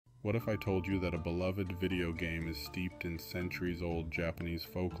What if I told you that a beloved video game is steeped in centuries-old Japanese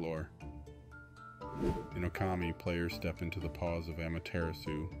folklore? In Okami, players step into the paws of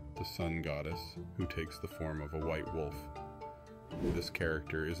Amaterasu, the sun goddess, who takes the form of a white wolf. This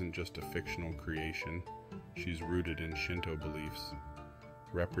character isn't just a fictional creation, she's rooted in Shinto beliefs,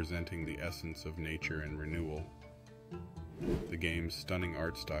 representing the essence of nature and renewal. The game's stunning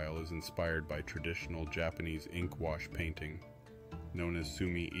art style is inspired by traditional Japanese ink wash painting, known as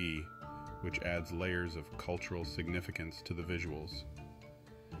sumi-e, which adds layers of cultural significance to the visuals.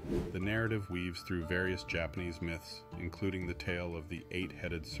 The narrative weaves through various Japanese myths, including the tale of the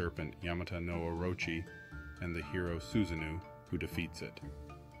eight-headed serpent Yamata no Orochi and the hero Susanoo, who defeats it.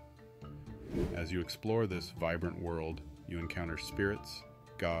 As you explore this vibrant world, you encounter spirits,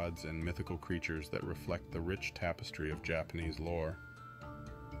 gods, and mythical creatures that reflect the rich tapestry of Japanese lore.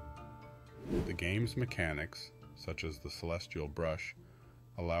 The game's mechanics, such as the celestial brush,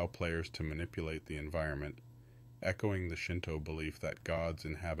 allow players to manipulate the environment, echoing the Shinto belief that gods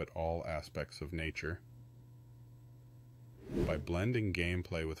inhabit all aspects of nature. By blending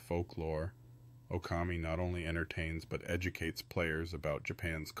gameplay with folklore, Okami not only entertains but educates players about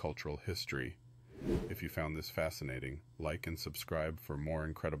Japan's cultural history. If you found this fascinating, like and subscribe for more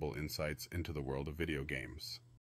incredible insights into the world of video games.